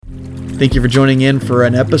Thank you for joining in for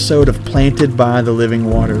an episode of Planted by the Living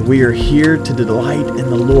Water. We are here to delight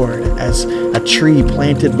in the Lord as a tree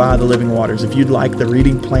planted by the living waters. If you'd like the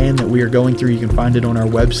reading plan that we are going through, you can find it on our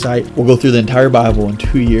website. We'll go through the entire Bible in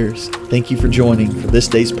 2 years. Thank you for joining for this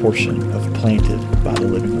day's portion of Planted by the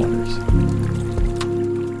Living Waters.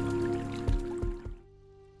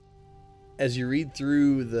 As you read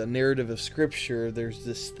through the narrative of Scripture, there's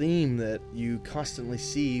this theme that you constantly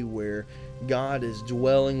see where God is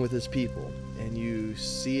dwelling with his people. And you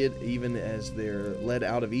see it even as they're led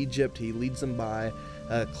out of Egypt. He leads them by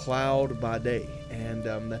a cloud by day. And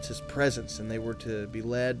that's his presence. And they were to be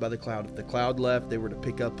led by the cloud. If the cloud left, they were to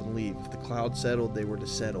pick up and leave. If the cloud settled, they were to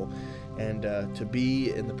settle. And to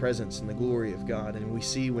be in the presence and the glory of God. And we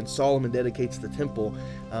see when Solomon dedicates the temple,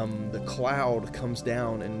 the cloud comes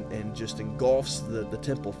down and just engulfs the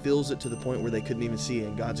temple, fills it to the point where they couldn't even see it.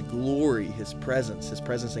 And God's glory, his presence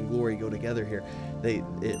and glory go together here.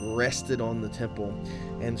 It rested on the temple.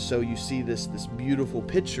 And so you see this beautiful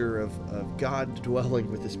picture of God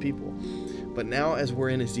dwelling with his people. But now as we're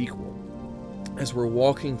in Ezekiel, as we're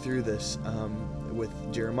walking through this,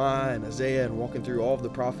 with Jeremiah and Isaiah and walking through all of the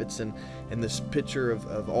prophets and this picture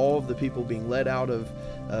of all of the people being led out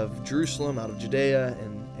of Jerusalem, out of Judea,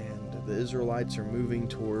 and the Israelites are moving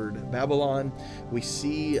toward Babylon. We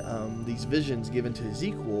see these visions given to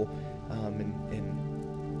Ezekiel,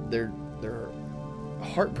 and they're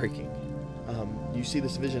heartbreaking. You see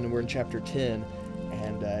this vision, and we're in chapter 10,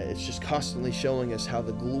 and it's just constantly showing us how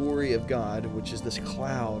the glory of God, which is this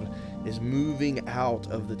cloud, is moving out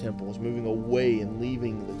of the temple, is moving away and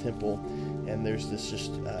leaving the temple. And there's this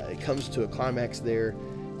it comes to a climax there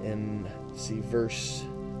in, verse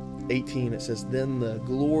 18. It says, "Then the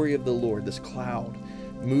glory of the Lord, this cloud,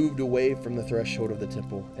 moved away from the threshold of the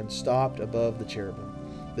temple and stopped above the cherubim.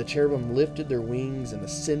 The cherubim lifted their wings and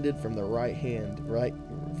ascended from the right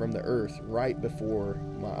from the earth, right before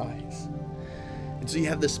my eyes." And so you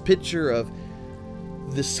have this picture of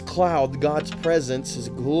this cloud, God's presence, his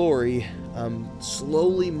glory,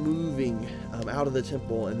 slowly moving out of the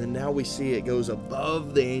temple. And then now we see it goes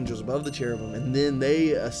above the angels, above the cherubim, and then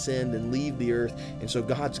they ascend and leave the earth. And so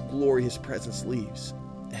God's glory, his presence, leaves.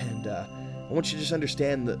 And I want you to just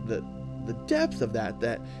understand the depth of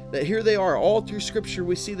that here they are all through Scripture.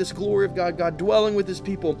 We see this glory of God dwelling with his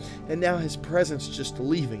people, and now his presence just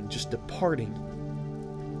leaving, just departing.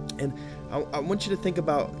 And I want you to think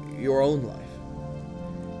about your own life.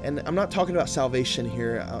 And I'm not talking about salvation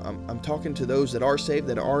here. I'm talking to those that are saved,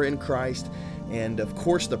 that are in Christ. And of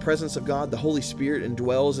course, the presence of God, the Holy Spirit,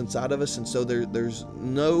 indwells inside of us. And so there's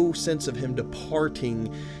no sense of him departing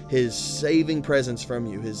his saving presence from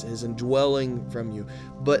you, his indwelling from you.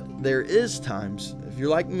 But there is times, if you're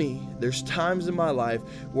like me, there's times in my life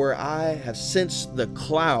where I have sensed the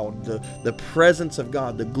cloud, the presence of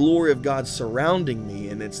God, the glory of God surrounding me.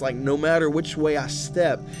 And it's like no matter which way I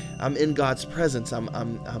step, I'm in God's presence.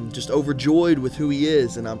 I'm just overjoyed with who he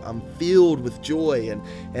is, and I'm filled with joy,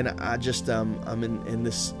 and I just I'm in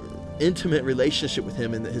this intimate relationship with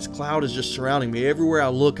him, and his cloud is just surrounding me. Everywhere I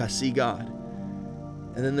look, I see God.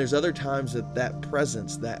 And then there's other times that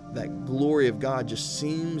presence, that glory of God just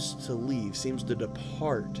seems to leave, seems to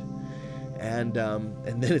depart. And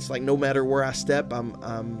then it's like no matter where I step,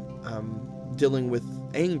 I'm dealing with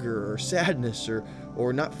anger or sadness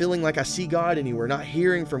or not feeling like I see God anywhere, not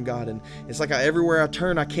hearing from God. And it's like everywhere I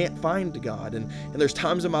turn, I can't find God. And there's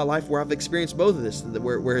times in my life where I've experienced both of this,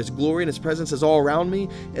 where his glory and his presence is all around me,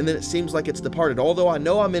 and then it seems like it's departed. Although I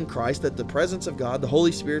know I'm in Christ, that the presence of God, the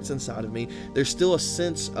Holy Spirit's inside of me, there's still a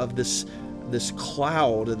sense of this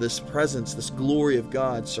cloud, this presence, this glory of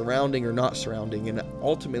God surrounding or not surrounding. And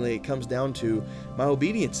ultimately it comes down to my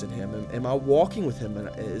obedience in him. Am I walking with him? And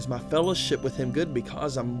is my fellowship with him good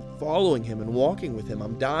because I'm following him and walking with him?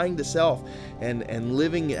 I'm dying to self and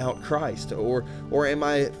living out Christ, or am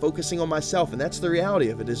I focusing on myself? And that's the reality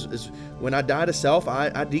of it, is when I die to self,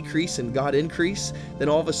 I decrease and God increase. Then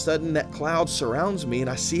all of a sudden that cloud surrounds me and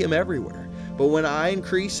I see him everywhere. But when I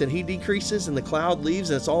increase and he decreases and the cloud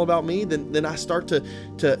leaves and it's all about me, then I start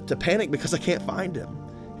to panic because I can't find him.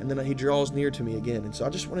 And then he draws near to me again. And so I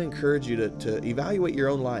just want to encourage you to evaluate your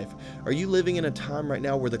own life. Are you living in a time right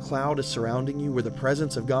now where the cloud is surrounding you, where the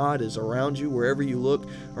presence of God is around you wherever you look?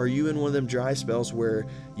 Or are you in one of them dry spells where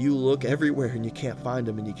you look everywhere and you can't find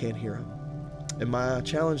him and you can't hear him? And my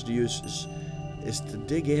challenge to you is to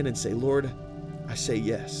dig in and say, Lord, I say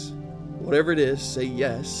yes. Whatever it is, say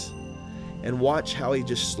yes. and watch how he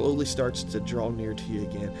just slowly starts to draw near to you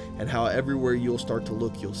again, and how everywhere you'll start to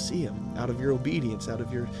look, you'll see him out of your obedience, out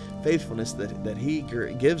of your faithfulness that he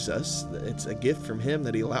gives us. It's a gift from him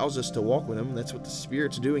that he allows us to walk with him. That's what the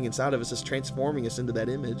Spirit's doing inside of us, is transforming us into that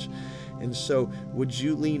image. And so would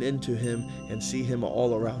you lean into him and see him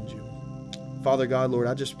all around you? Father God, Lord,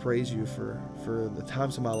 I just praise you for the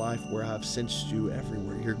times of my life where I've sensed you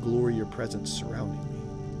everywhere, your glory, your presence surrounding me.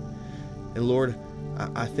 And Lord,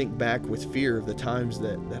 I think back with fear of the times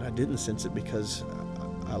that I didn't sense it because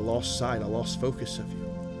I lost sight, I lost focus of you.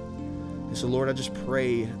 And so, Lord, I just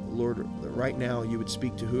pray, Lord, that right now you would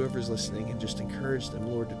speak to whoever's listening and just encourage them,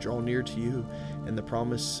 Lord, to draw near to you, and the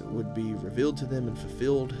promise would be revealed to them and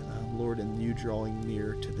fulfilled, Lord, in you drawing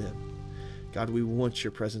near to them. God, we want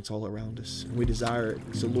your presence all around us, and we desire it.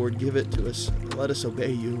 So, Lord, give it to us. Let us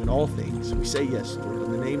obey you in all things. We say yes, Lord.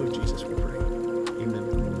 In the name of Jesus, we pray.